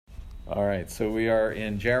All right, so we are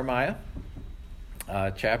in Jeremiah,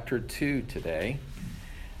 chapter 2 today.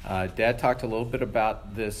 Dad talked a little bit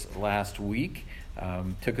about this last week,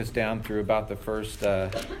 took us down through about the first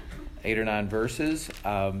 8 or 9 verses.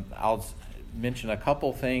 I'll mention a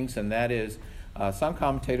couple things, and that is some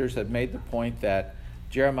commentators have made the point that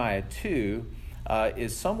Jeremiah 2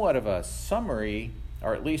 is somewhat of a summary,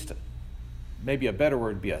 or at least maybe a better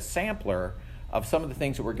word would be a sampler of some of the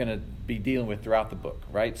things that we're going to be dealing with throughout the book,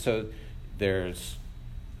 right? So there's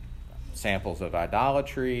samples of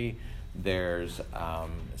idolatry, there's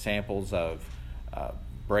samples of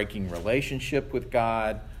breaking relationship with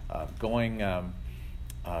God, going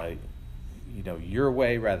your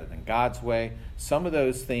way rather than God's way. Some of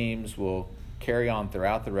those themes will carry on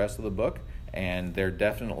throughout the rest of the book, and they're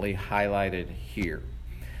definitely highlighted here.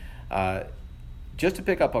 Just to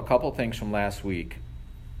pick up a couple things from last week,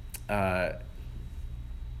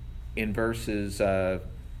 in verses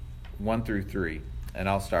 1 through 3, and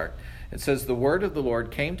I'll start. It says, "The word of the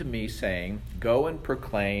Lord came to me, saying, Go and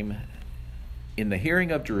proclaim in the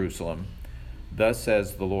hearing of Jerusalem, thus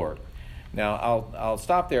says the Lord." Now, I'll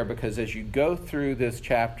stop there because as you go through this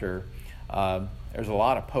chapter, there's a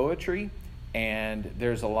lot of poetry, and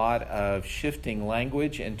there's a lot of shifting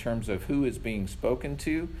language in terms of who is being spoken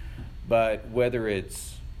to. But whether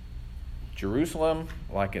it's Jerusalem,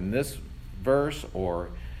 like in this verse,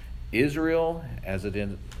 or Israel, as it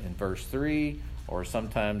in verse 3, or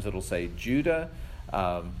sometimes it'll say Judah,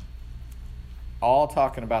 all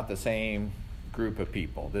talking about the same group of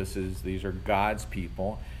people. These are God's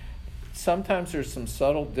people. Sometimes there's some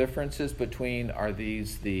subtle differences between, are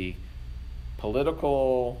these the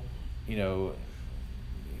political,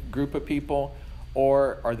 group of people,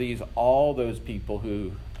 or are these all those people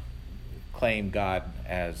who claim God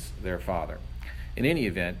as their father? In any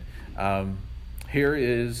event, here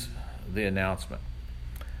is the announcement.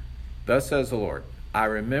 Thus says the Lord, I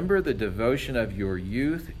remember the devotion of your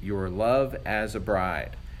youth, your love as a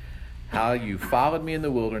bride, how you followed me in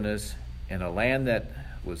the wilderness, in a land that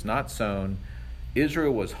was not sown.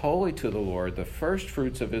 Israel was holy to the Lord, the first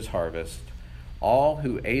fruits of his harvest. All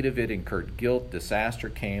who ate of it incurred guilt. Disaster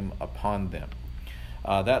came upon them.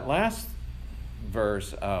 That last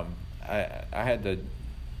verse, I had to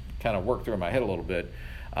kind of work through in my head a little bit.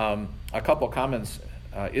 A couple comments.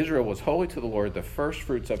 Israel was holy to the Lord, the first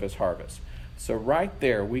fruits of his harvest. So right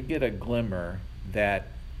there, we get a glimmer that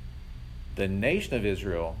the nation of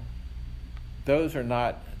Israel, those are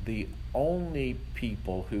not the only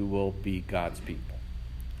people who will be God's people,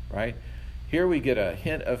 right? Here we get a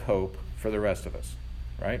hint of hope for the rest of us,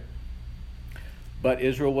 right? But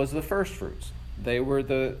Israel was the first fruits. They were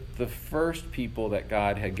the first people that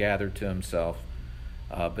God had gathered to himself,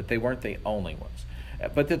 but they weren't the only ones.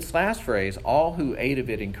 But this last phrase, all who ate of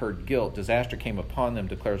it incurred guilt, disaster came upon them,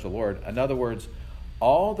 declares the Lord. In other words,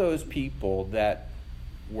 all those people that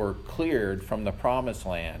were cleared from the promised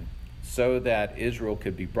land so that Israel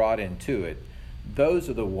could be brought into it, those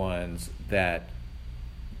are the ones that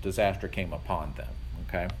disaster came upon them,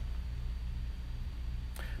 okay?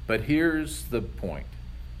 But here's the point.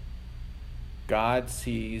 God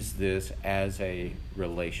sees this as a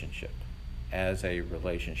relationship,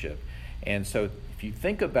 And so if you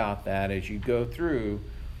think about that as you go through,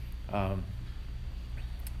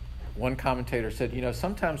 one commentator said,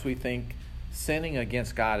 sometimes we think sinning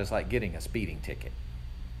against God is like getting a speeding ticket.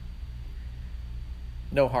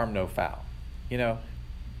 No harm, no foul. The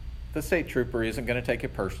state trooper isn't going to take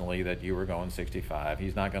it personally that you were going 65.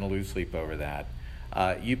 He's not going to lose sleep over that.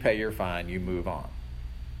 You pay your fine, you move on.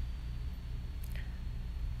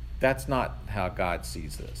 That's not how God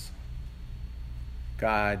sees this.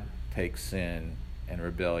 God takes sin and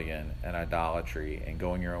rebellion and idolatry and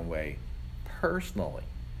going your own way personally.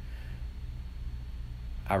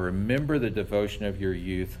 I remember the devotion of your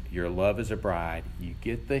youth, your love as a bride. You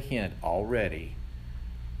get the hint already.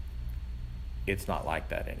 It's not like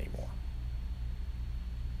that anymore.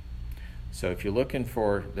 So if you're looking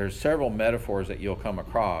there's several metaphors that you'll come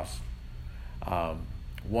across.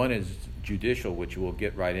 One is judicial, which we'll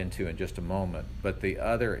get right into in just a moment, but the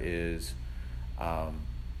other is a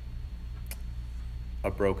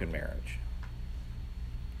broken marriage.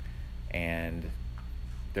 And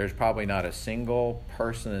there's probably not a single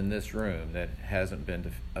person in this room that hasn't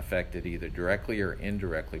been affected either directly or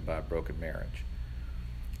indirectly by a broken marriage.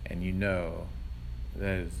 And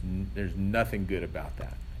there's nothing good about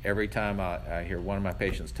that. Every time I hear one of my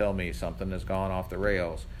patients tell me something has gone off the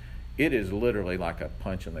rails, it is literally like a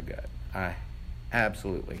punch in the gut. I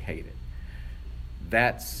absolutely hate it.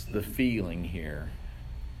 That's the feeling here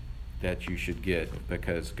that you should get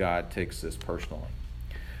because God takes this personally.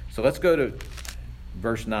 So let's go to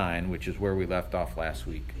verse 9, which is where we left off last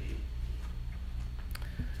week.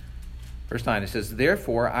 Verse 9, it says,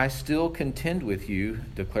 "Therefore I still contend with you,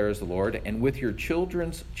 declares the Lord, and with your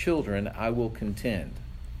children's children I will contend."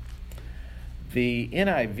 The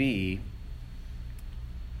NIV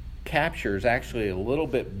captures actually a little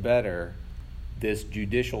bit better this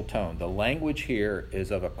judicial tone. The language here is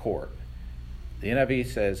of a court. The NIV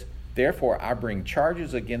says, "Therefore I bring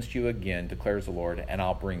charges against you again, declares the Lord, and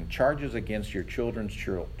I'll bring charges against your children's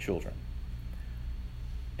children."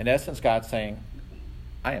 In essence, God's saying,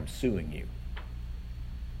 I am suing you.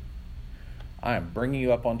 I am bringing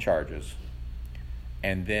you up on charges.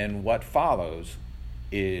 And then what follows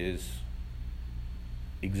is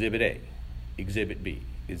Exhibit A, Exhibit B,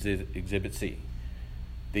 Exhibit C.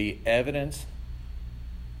 The evidence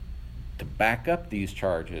to back up these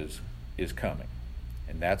charges is coming.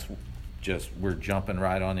 And that's just, we're jumping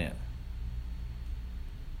right on in.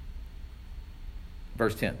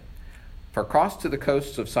 Verse 10. "For cross to the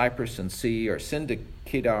coasts of Cyprus and see, or send to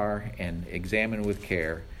Kedar and examine with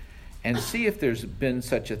care, and see if there's been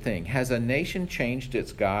such a thing. Has a nation changed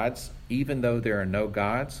its gods, even though there are no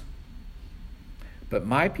gods? But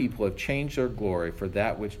my people have changed their glory for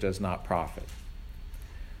that which does not profit."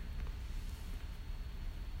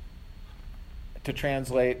 To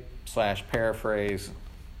translate / paraphrase,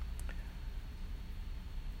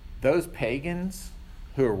 those pagans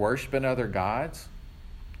who are worshiping other gods,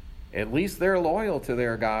 at least they're loyal to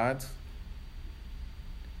their gods.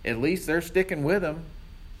 At least they're sticking with them,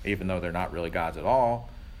 even though they're not really gods at all.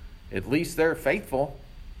 At least they're faithful.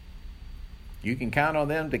 You can count on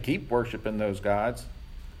them to keep worshiping those gods.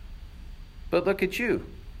 But look at you.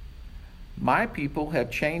 My people have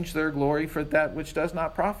changed their glory for that which does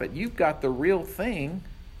not profit. You've got the real thing,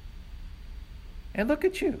 and look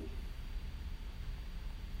at you.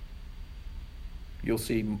 You'll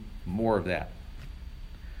see more of that.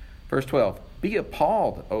 Verse 12, "Be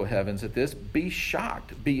appalled, O heavens, at this. Be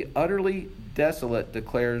shocked. Be utterly desolate,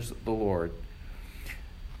 declares the Lord."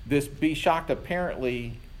 This "be shocked,"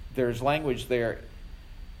 apparently, there's language there.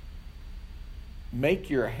 Make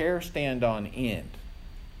your hair stand on end.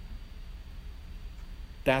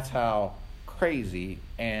 That's how crazy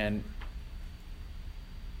and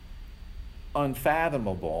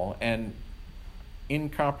unfathomable and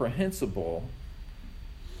incomprehensible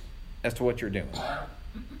as to what you're doing.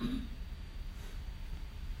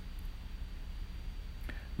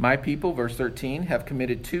 "My people," verse 13, "have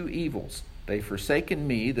committed two evils. They've forsaken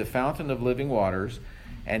me, the fountain of living waters,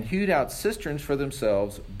 and hewed out cisterns for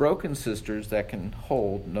themselves, broken cisterns that can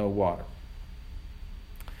hold no water."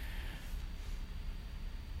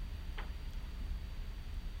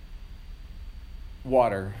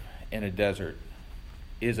 Water in a desert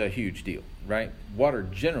is a huge deal, right? Water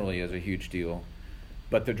generally is a huge deal,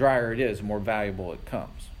 but the drier it is, the more valuable it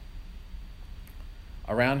comes.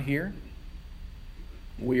 Around here,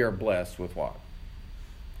 we are blessed with water.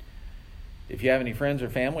 If you have any friends or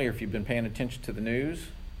family, or if you've been paying attention to the news,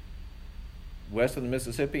 west of the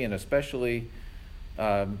Mississippi, and especially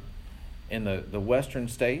in the western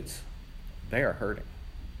states, they are hurting.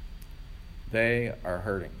 They are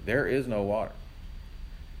hurting. There is no water.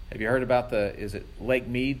 Have you heard about is it Lake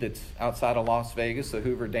Mead that's outside of Las Vegas, the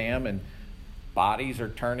Hoover Dam, and bodies are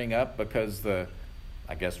turning up because I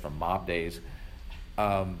guess from mob days,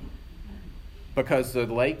 because the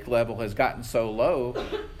lake level has gotten so low,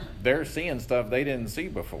 they're seeing stuff they didn't see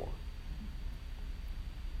before.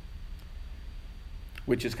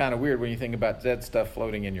 Which is kind of weird when you think about dead stuff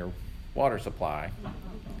floating in your water supply.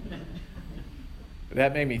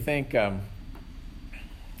 That made me think,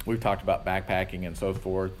 we've talked about backpacking and so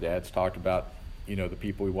forth. Dad's talked about, the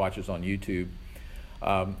people he watches on YouTube.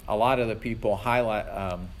 A lot of the people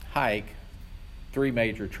hike three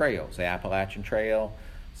major trails: the Appalachian Trail,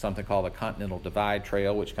 something called the Continental Divide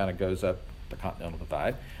Trail, which kind of goes up the Continental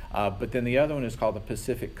Divide. But then the other one is called the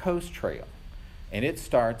Pacific Coast Trail. And it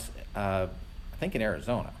starts, I think, in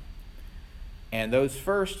Arizona. And those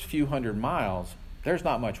first few hundred miles, there's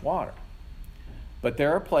not much water. But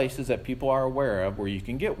there are places that people are aware of where you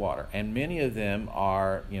can get water. And many of them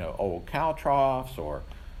are, old cow troughs or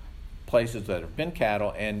places that have been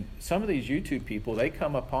cattle. And some of these YouTube people, they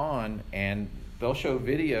come upon and they'll show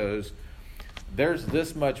videos. There's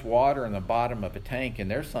this much water in the bottom of a tank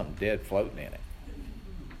and there's something dead floating in it.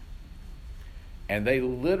 And they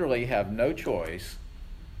literally have no choice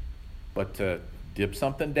but to dip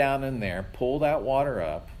something down in there, pull that water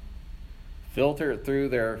up, filter it through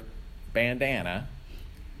their bandana,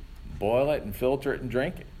 boil it and filter it and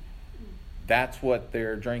drink it. That's what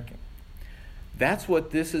they're drinking. That's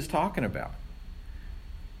what this is talking about.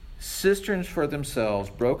 cisterns for themselves,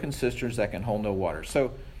 broken cisterns that can hold no water.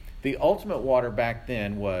 So the ultimate water back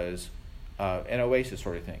then was an oasis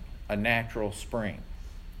sort of thing, a natural spring,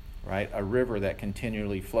 right? A river that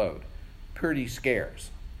continually flowed. Pretty scarce.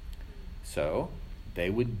 So they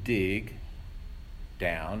would dig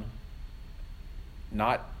down,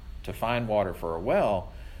 not to find water for a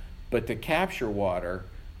well, but to capture water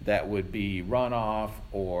that would be runoff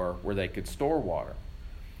or where they could store water.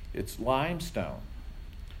 It's limestone.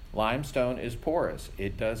 Limestone is porous.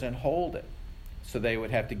 It doesn't hold it. So they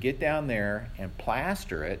would have to get down there and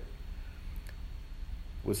plaster it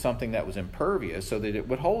with something that was impervious so that it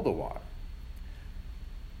would hold the water.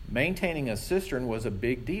 Maintaining a cistern was a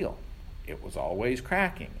big deal. It was always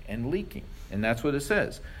cracking and leaking. And that's what it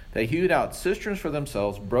says. They hewed out cisterns for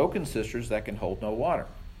themselves, broken cisterns that can hold no water.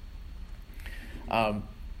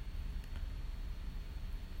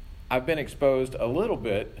 I've been exposed a little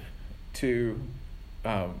bit to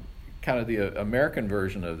kind of the American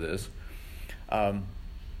version of this. On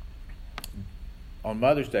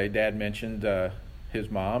Mother's Day, Dad mentioned his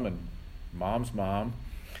mom and Mom's mom.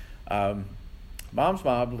 Mom's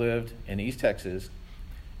mom lived in East Texas,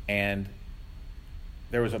 and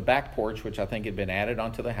there was a back porch, which I think had been added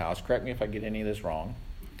onto the house. Correct me if I get any of this wrong.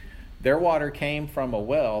 Their water came from a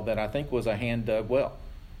well that I think was a hand-dug well.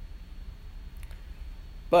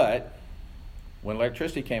 But when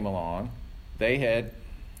electricity came along, they had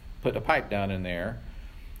put a pipe down in there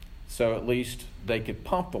so at least they could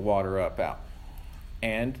pump the water up out.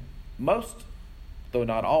 And most, though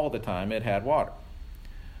not all the time, it had water.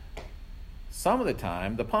 Some of the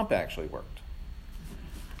time, the pump actually worked.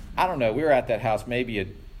 I don't know, we were at that house maybe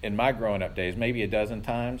in my growing up days, maybe a dozen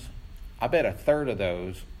times. I bet a third of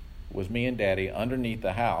those was me and Daddy underneath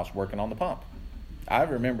the house working on the pump. I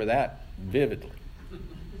remember that vividly.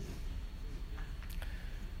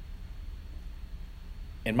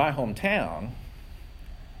 In my hometown,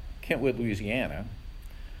 Kentwood, Louisiana,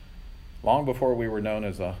 long before we were known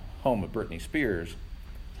as the home of Britney Spears,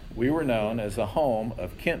 we were known as the home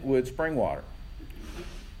of Kentwood spring water.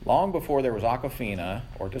 Long before there was Aquafina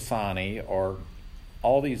or Dasani or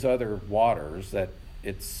all these other waters that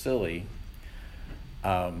it's silly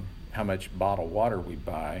how much bottled water we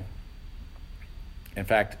buy. In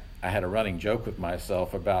fact, I had a running joke with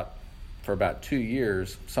myself for about 2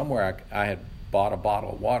 years. Somewhere I had bought a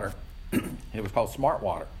bottle of water. It was called Smart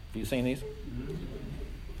Water. Have you seen these?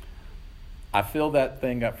 I filled that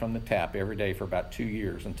thing up from the tap every day for about 2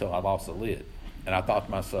 years until I lost the lid. And I thought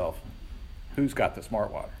to myself, who's got the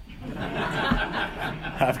Smart Water?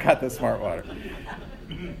 I've got the Smart Water.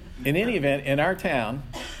 In any event, in our town,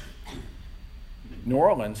 New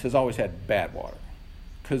Orleans has always had bad water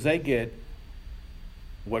because they get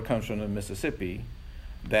what comes from the Mississippi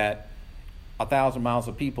that 1,000 miles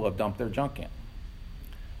of people have dumped their junk in.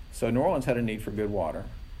 So New Orleans had a need for good water.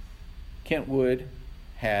 Kentwood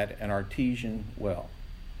had an artesian well,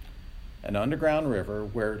 an underground river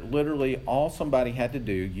where literally all somebody had to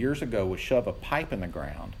do years ago was shove a pipe in the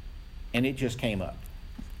ground and it just came up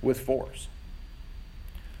with force.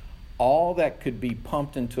 All that could be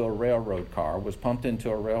pumped into a railroad car was pumped into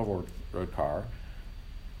a railroad car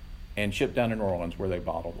and shipped down to New Orleans where they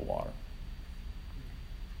bottled the water.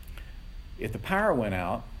 If the power went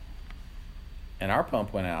out and our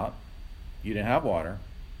pump went out, you didn't have water,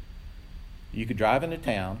 you could drive into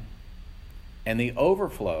town and the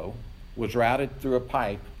overflow was routed through a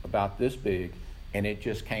pipe about this big and it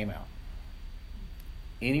just came out.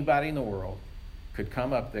 Anybody in the world could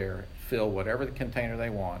come up there, fill whatever the container they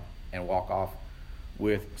want, and walk off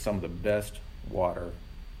with some of the best water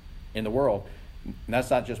in the world. And that's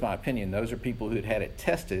not just my opinion. Those are people who had it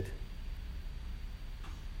tested.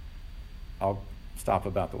 I'll stop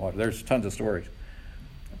about the water. There's tons of stories.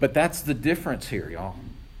 But that's the difference here, y'all.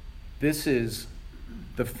 This is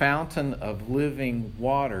the fountain of living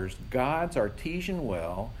waters, God's artesian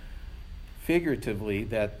well, figuratively,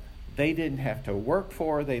 that they didn't have to work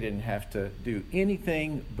for, they didn't have to do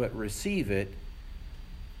anything but receive it.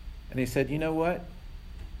 And he said, you know what?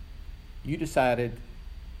 You decided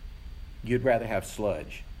you'd rather have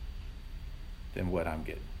sludge than what I'm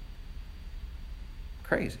getting.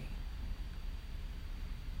 Crazy.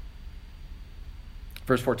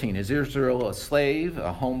 Verse 14, is Israel a slave,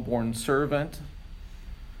 a homeborn servant?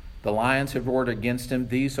 The lions have roared against him.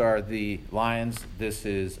 These are the lions. This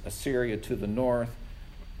is Assyria to the north,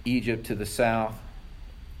 Egypt to the south.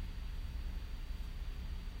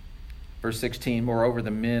 Verse 16, moreover,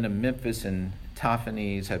 the men of Memphis and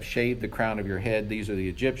Tahpanhes have shaved the crown of your head. These are the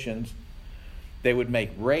Egyptians. They would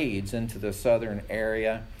make raids into the southern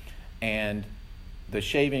area, and the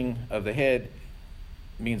shaving of the head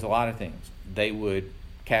means a lot of things. They would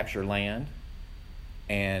capture land,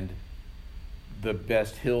 and the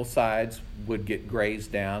best hillsides would get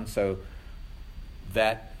grazed down, so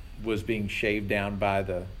that was being shaved down by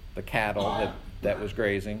the cattle that was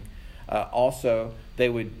grazing. Also, they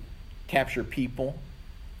would capture people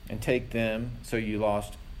and take them, so you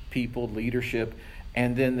lost people, leadership,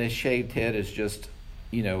 and then the shaved head is just,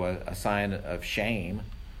 a sign of shame.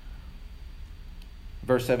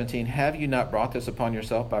 Verse 17, have you not brought this upon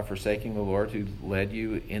yourself by forsaking the Lord who led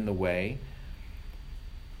you in the way?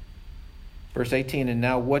 Verse 18, and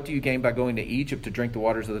now what do you gain by going to Egypt to drink the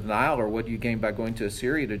waters of the Nile, or what do you gain by going to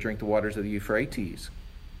Assyria to drink the waters of the Euphrates?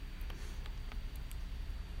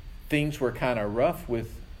 Things were kind of rough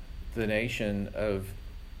with the nation of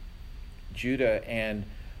Judah, and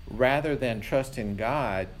rather than trust in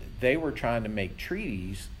God, they were trying to make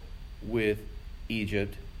treaties with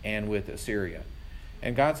Egypt and with Assyria.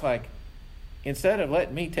 And God's like, instead of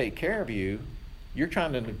letting me take care of you, you're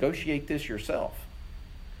trying to negotiate this yourself.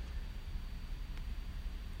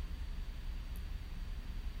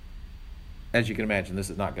 As you can imagine, this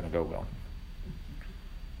is not going to go well.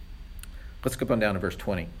 Let's go on down to verse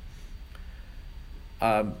 20.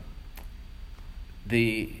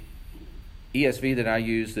 The ESV that I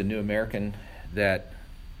use, the New American that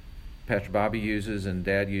Pastor Bobby uses and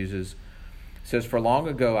Dad uses, says, for long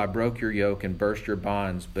ago I broke your yoke and burst your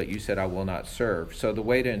bonds, but you said I will not serve. So the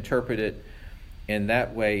way to interpret it in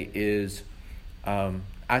that way is,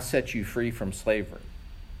 I set you free from slavery.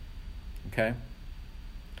 Okay?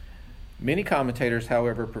 Many commentators,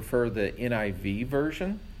 however, prefer the NIV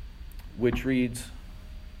version, which reads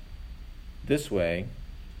this way: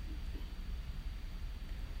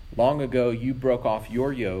 long ago you broke off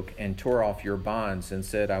your yoke and tore off your bonds and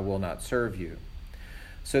said, I will not serve you.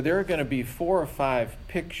 So there are going to be 4 or 5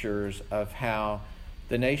 pictures of how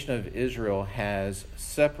the nation of Israel has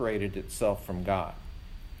separated itself from God.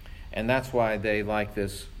 And that's why they like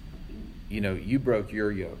this, you broke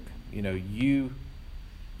your yoke.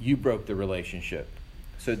 You broke the relationship.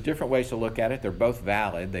 So different ways to look at it. They're both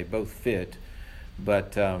valid. They both fit.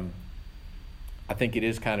 But I think it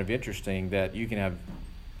is kind of interesting that you can have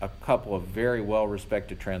a couple of very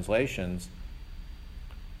well-respected translations,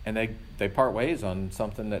 and they part ways on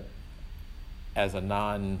something that, as a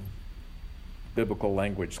non-biblical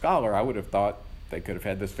language scholar, I would have thought they could have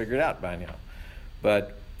had this figured out by now.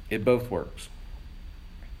 But it both works.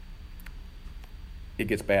 It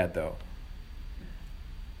gets bad, though.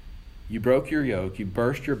 You broke your yoke, you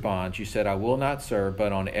burst your bonds, you said, I will not serve,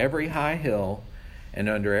 but on every high hill and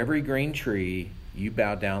under every green tree, you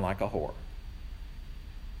bow down like a whore.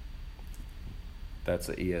 That's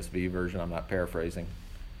the ESV version. I'm not paraphrasing.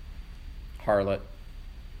 Harlot,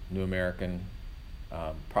 New American,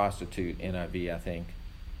 prostitute, NIV, I think.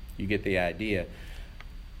 You get the idea.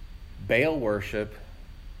 Baal worship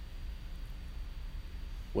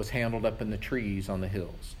was handled up in the trees on the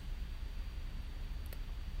hills.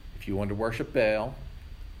 If you wanted to worship Baal,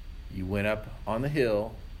 you went up on the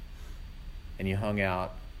hill and you hung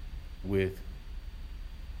out with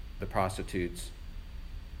the prostitutes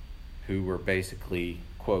who were basically,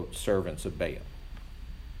 quote, servants of Baal.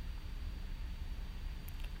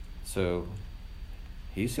 So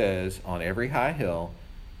he says, on every high hill,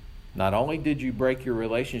 not only did you break your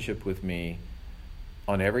relationship with me,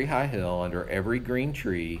 on every high hill, under every green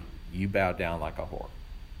tree, you bow down like a whore.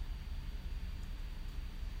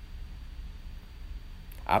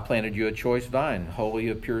 I planted you a choice vine, wholly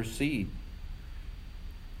of pure seed.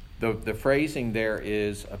 The phrasing there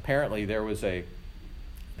is, apparently there was a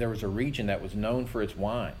region that was known for its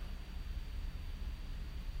wine.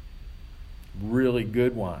 Really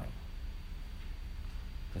good wine.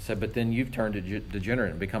 I said, but then you've turned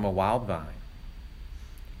degenerate and become a wild vine.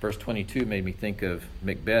 Verse 22 made me think of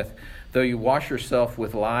Macbeth. Though you wash yourself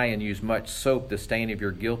with lye and use much soap, the stain of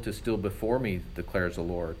your guilt is still before me, declares the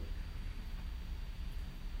Lord.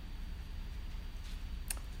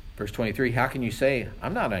 Verse 23, how can you say,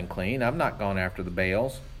 I'm not unclean, I've not gone after the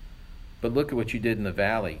Baals, but look at what you did in the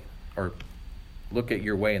valley, or look at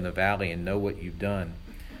your way in the valley and know what you've done.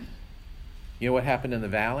 You know what happened in the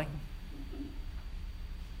valley?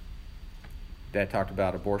 Dad talked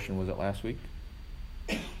about abortion, was it last week?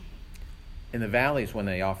 In the valley is when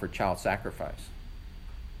they offered child sacrifice.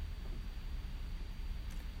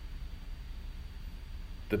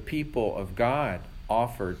 The people of God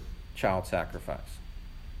offered child sacrifice.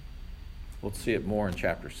 We'll see it more in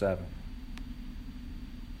chapter 7.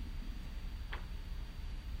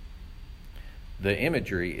 The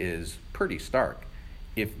imagery is pretty stark.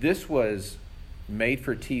 If this was made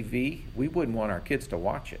for TV, we wouldn't want our kids to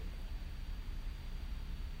watch it.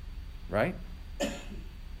 Right?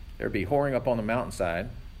 There'd be whoring up on the mountainside.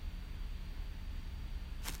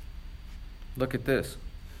 Look at this.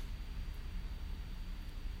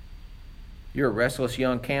 You're a restless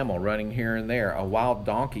young camel running here and there, a wild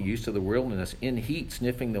donkey used to the wilderness, in heat,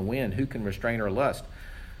 sniffing the wind. Who can restrain her lust?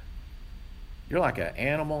 You're like an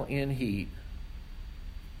animal in heat,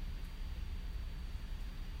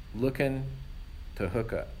 looking to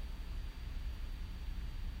hook up.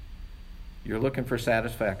 You're looking for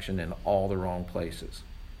satisfaction in all the wrong places.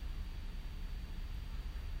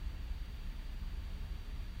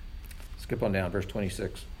 Skip on down, verse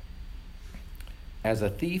 26. As a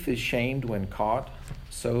thief is shamed when caught,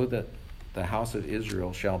 so that the house of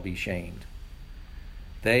Israel shall be shamed.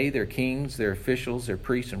 They, their kings, their officials, their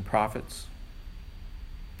priests and prophets,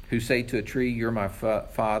 who say to a tree, you're my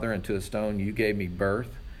father, and to a stone, you gave me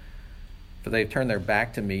birth. For they've turned their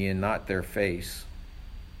back to me and not their face.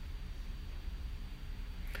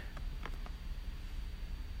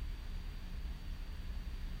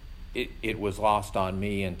 It was lost on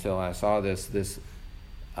me until I saw this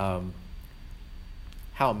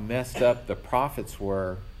how messed up the prophets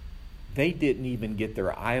were. They didn't even get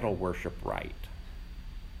their idol worship right.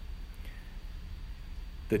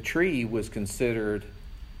 The tree was considered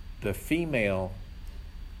the female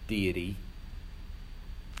deity.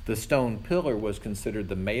 The stone pillar was considered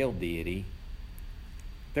the male deity.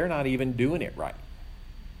 They're not even doing it right.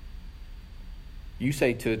 You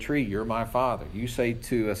say to a tree, you're my father. You say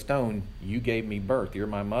to a stone, you gave me birth. You're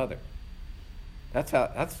my mother. That's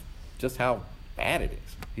just how bad it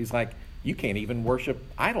is. He's like, you can't even worship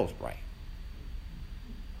idols right.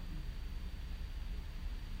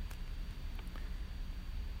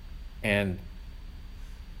 And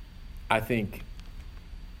I think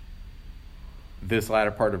this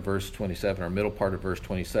latter part of verse 27, or middle part of verse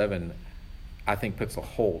 27, I think puts the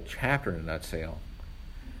whole chapter in a nutshell.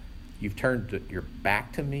 You've turned your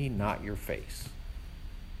back to me, not your face.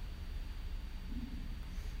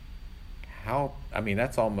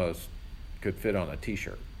 That's almost could fit on a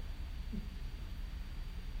t-shirt.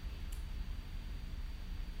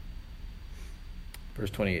 Verse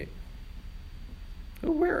 28.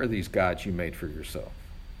 Where are these gods you made for yourself?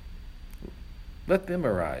 Let them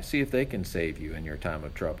arise. See if they can save you in your time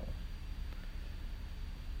of trouble.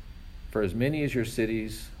 For as many as your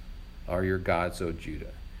cities are your gods, O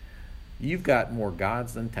Judah. You've got more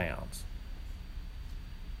gods than towns.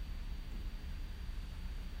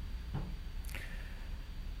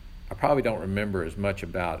 I probably don't remember as much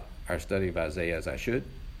about our study of Isaiah as I should.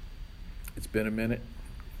 It's been a minute,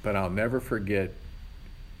 but I'll never forget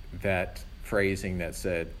that phrasing that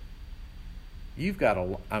said,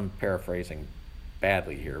 I'm paraphrasing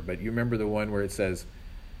badly here, but you remember the one where it says,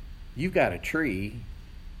 you've got a tree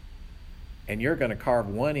and you're going to carve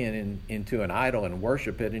one end into an idol and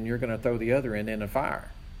worship it, and you're going to throw the other end in a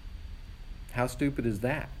fire. How stupid is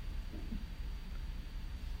that?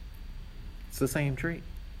 It's the same tree.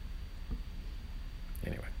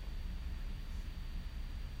 Anyway.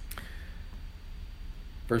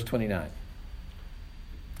 Verse 29.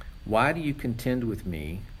 Why do you contend with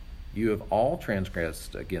me? You have all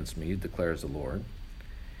transgressed against me, declares the Lord.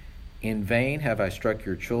 In vain have I struck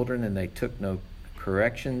your children, and they took no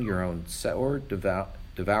correction. Your own sword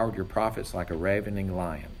devoured your prophets like a ravening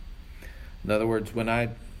lion. In other words, when I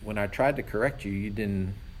tried to correct you, you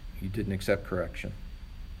didn't accept correction.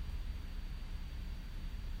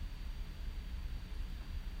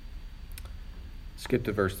 Skip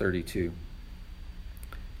to verse 32.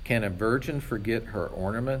 Can a virgin forget her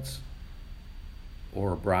ornaments,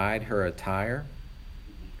 or a bride her attire?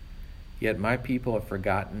 Yet my people have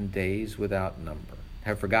forgotten days without number,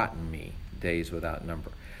 have forgotten me days without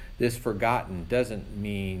number. This forgotten doesn't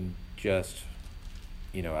mean just,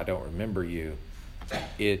 I don't remember you.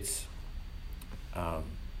 It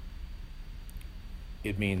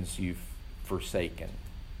means you've forsaken.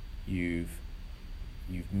 You've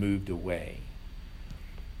moved away.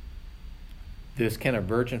 This, can a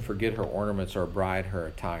virgin forget her ornaments, or a bride her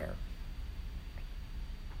attire?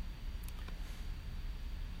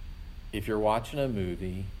 If you're watching a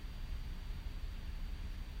movie,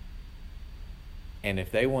 and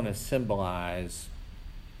if they want to symbolize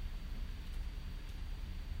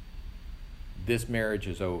this marriage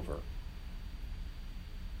is over,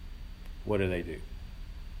 what do?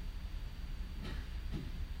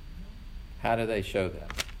 How do they show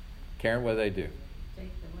that? Karen, what do? Take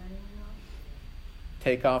the ring off.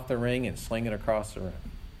 Take off the ring and sling it across the room.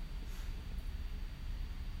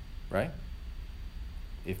 Right?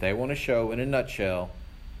 If they want to show in a nutshell,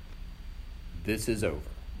 this is over.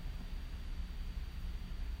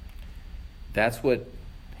 That's what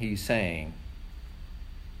he's saying.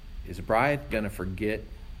 Is a bride going to forget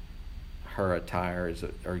her attire? Is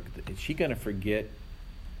she going to forget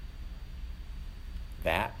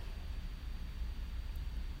that?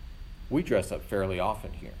 We dress up fairly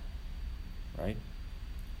often here, right?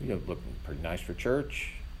 We look pretty nice for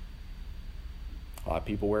church. A lot of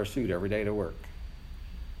people wear a suit every day to work.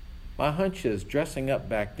 My hunch is dressing up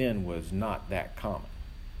back then was not that common.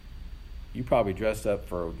 You probably dressed up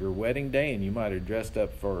for your wedding day, and you might have dressed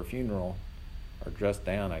up for a funeral, or dressed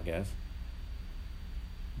down, I guess.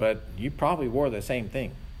 But you probably wore the same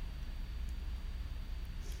thing.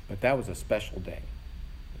 But that was a special day.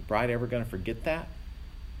 Is the bride ever going to forget that?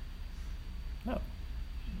 No.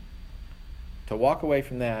 To walk away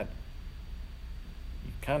from that,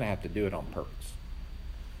 you kind of have to do it on purpose.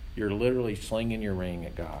 You're literally slinging your ring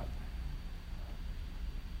at God.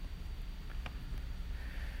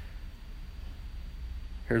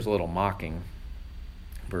 Here's a little mocking.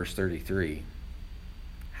 Verse 33.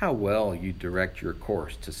 How well you direct your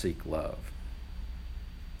course to seek love,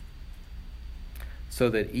 so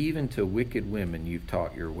that even to wicked women you've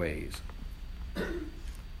taught your ways.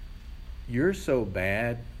 You're so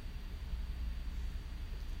bad,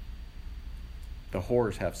 the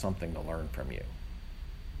whores have something to learn from you.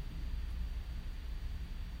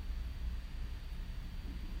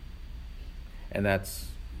 And that's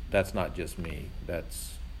not just me.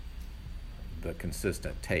 That's the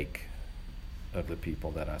consistent take of the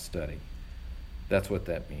people that I study. That's what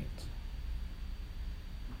that means.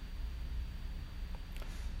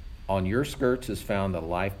 On your skirts is found the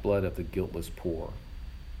lifeblood of the guiltless poor.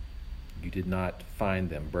 You did not find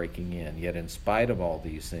them breaking in, yet in spite of all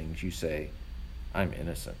these things, you say, I'm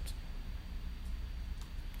innocent.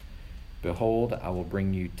 Behold, I will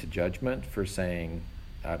bring you to judgment for saying,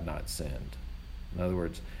 I've not sinned. In other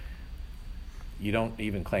words, you don't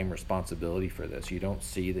even claim responsibility for this. You don't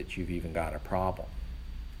see that you've even got a problem.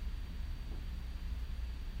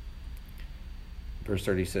 Verse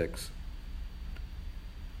 36.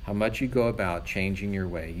 How much you go about changing your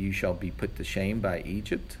way, you shall be put to shame by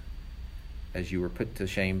Egypt, as you were put to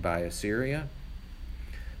shame by Assyria.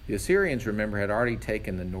 The Assyrians, remember, had already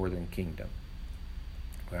taken the northern kingdom.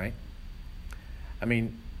 Right? I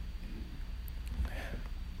mean,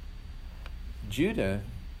 Judah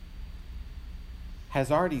has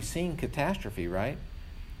already seen catastrophe, right?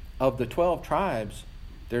 Of the 12 tribes,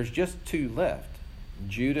 there's just 2 left,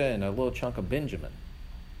 Judah and a little chunk of Benjamin.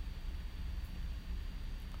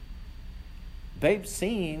 They've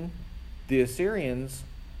seen the Assyrians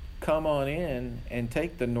come on in and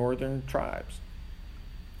take the northern tribes.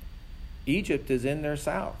 Egypt is in their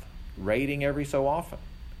south, raiding every so often.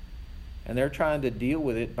 And they're trying to deal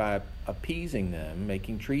with it by appeasing them,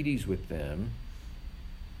 making treaties with them.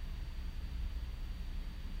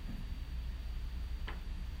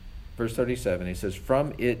 Verse 37, he says,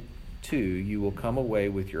 from it too you will come away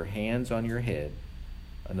with your hands on your head.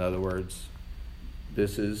 In other words,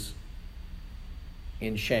 this is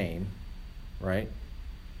in shame, right?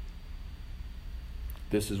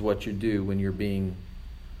 This is what you do when you're being,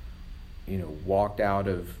 walked out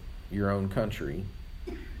of your own country,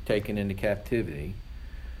 taken into captivity.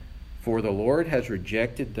 For the Lord has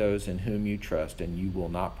rejected those in whom you trust, and you will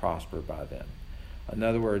not prosper by them. In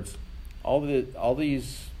other words, all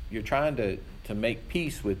these, you're trying to make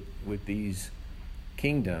peace with these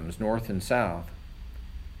kingdoms, north and south,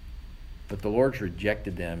 but the Lord's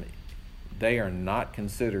rejected them. They are not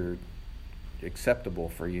considered acceptable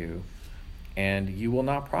for you, and you will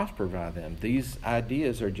not prosper by them. These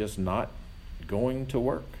ideas are just not going to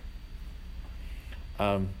work.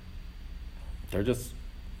 They're just,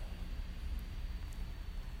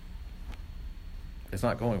 it's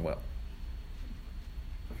not going well.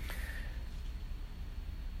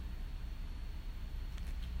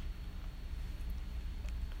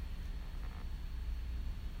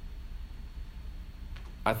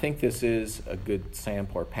 I think this is a good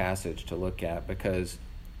sample or passage to look at, because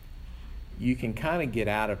you can kind of get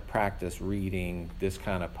out of practice reading this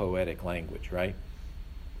kind of poetic language, right?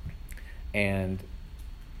 And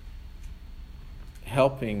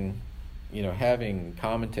helping, having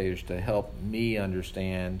commentators to help me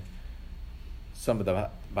understand some of the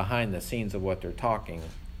behind the scenes of what they're talking.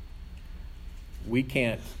 We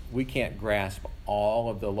can't grasp all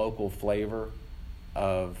of the local flavor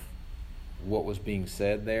of what was being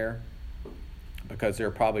said there, because there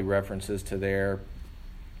are probably references to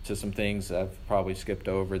some things I've probably skipped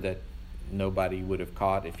over that nobody would have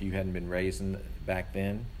caught if you hadn't been raised back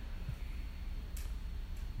then.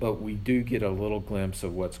 But we do get a little glimpse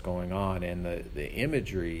of what's going on, and the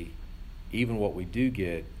imagery, even what we do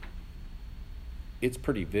get, it's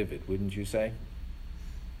pretty vivid, wouldn't you say?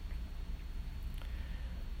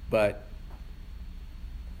 But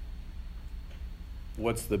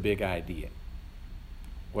what's the big idea?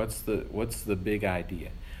 What's the big idea?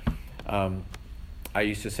 I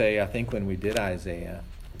used to say, I think when we did Isaiah,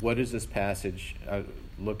 what is this passage?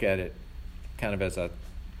 Look at it kind of as a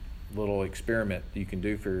little experiment you can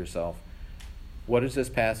do for yourself. What does this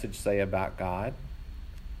passage say about God?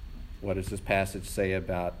 What does this passage say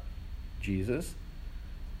about Jesus?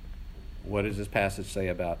 What does this passage say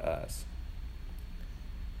about us?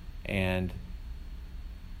 And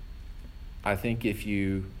I think if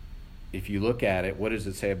you look at it, what does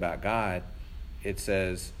it say about God? It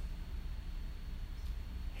says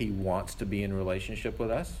he wants to be in relationship with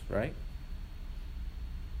us, right?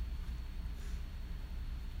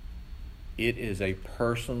 It is a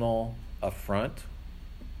personal affront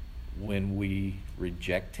when we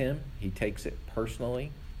reject him. He takes it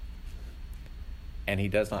personally, and he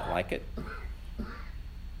does not like it.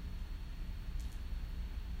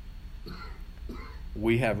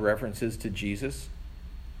 We have references to Jesus.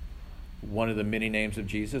 One of the many names of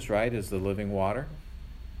Jesus, right, is the living water.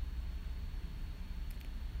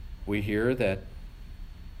 We hear that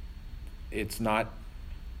it's not,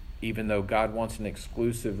 even though God wants an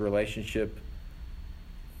exclusive relationship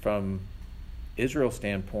from Israel's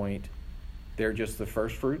standpoint, they're just the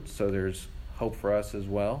first fruits, so there's hope for us as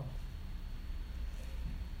well.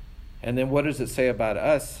 And then what does it say about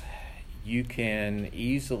us? You can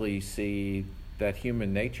easily see that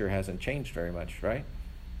human nature hasn't changed very much, right?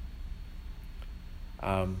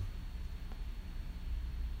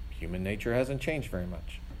 Human nature hasn't changed very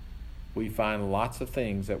much. We find lots of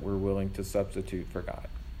things that we're willing to substitute for God.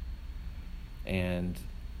 And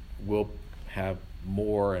we'll have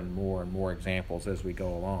more and more and more examples as we go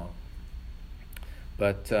along.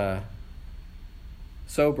 But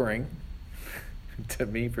sobering to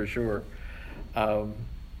me for sure. But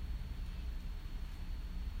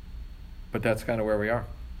that's kind of where we are.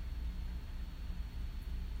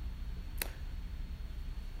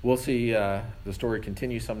 We'll see the story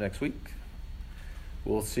continue some next week.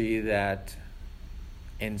 We'll see that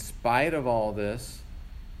in spite of all this,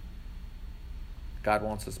 God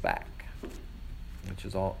wants us back, which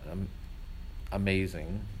is all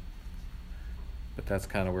amazing. But that's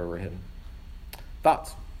kind of where we're heading.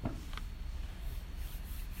 Thoughts?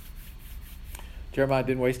 Jeremiah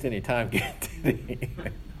didn't waste any time getting to the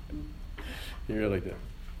He really did.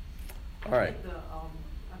 All right.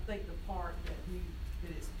 I think the part that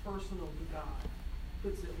it's personal to God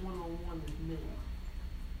puts it one-on-one with me.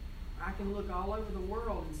 I can look all over the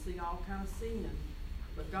world and see all kind of sin,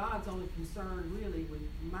 but God's only concerned really with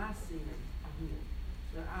my sin of him,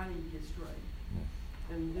 that I need to get straight.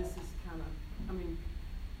 And this is kind of,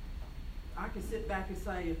 I can sit back and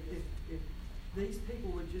say if these people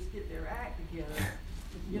would just get their act together,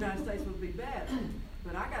 the United States would be better.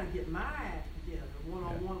 But I got to get my act together,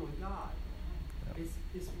 one-on-one with God. Yeah.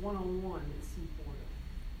 It's one-on-one that's important.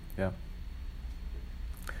 Yeah.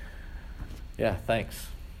 Yeah, thanks.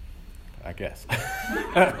 I guess. Yeah, you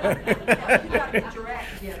got to get your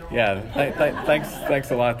act together. Yeah,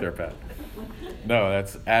 thanks a lot there, Pat. No,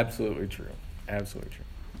 that's absolutely true. Absolutely true.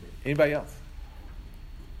 Anybody else?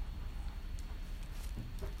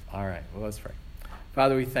 All right, well, let's pray.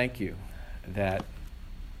 Father, we thank you that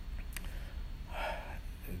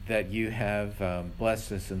you have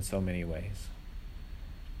blessed us in so many ways.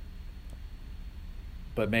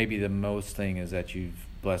 But maybe the most thing is that you've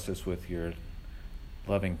blessed us with your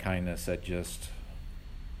loving kindness that just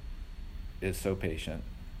is so patient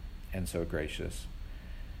and so gracious.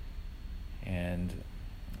 And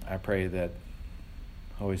I pray that,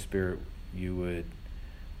 Holy Spirit, you would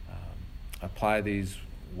apply these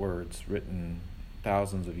words written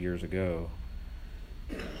thousands of years ago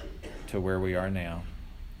to where we are now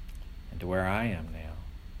and to where I am now,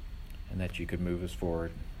 and that you could move us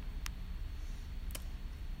forward.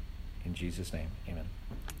 In Jesus' name, amen.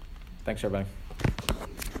 Thanks, everybody.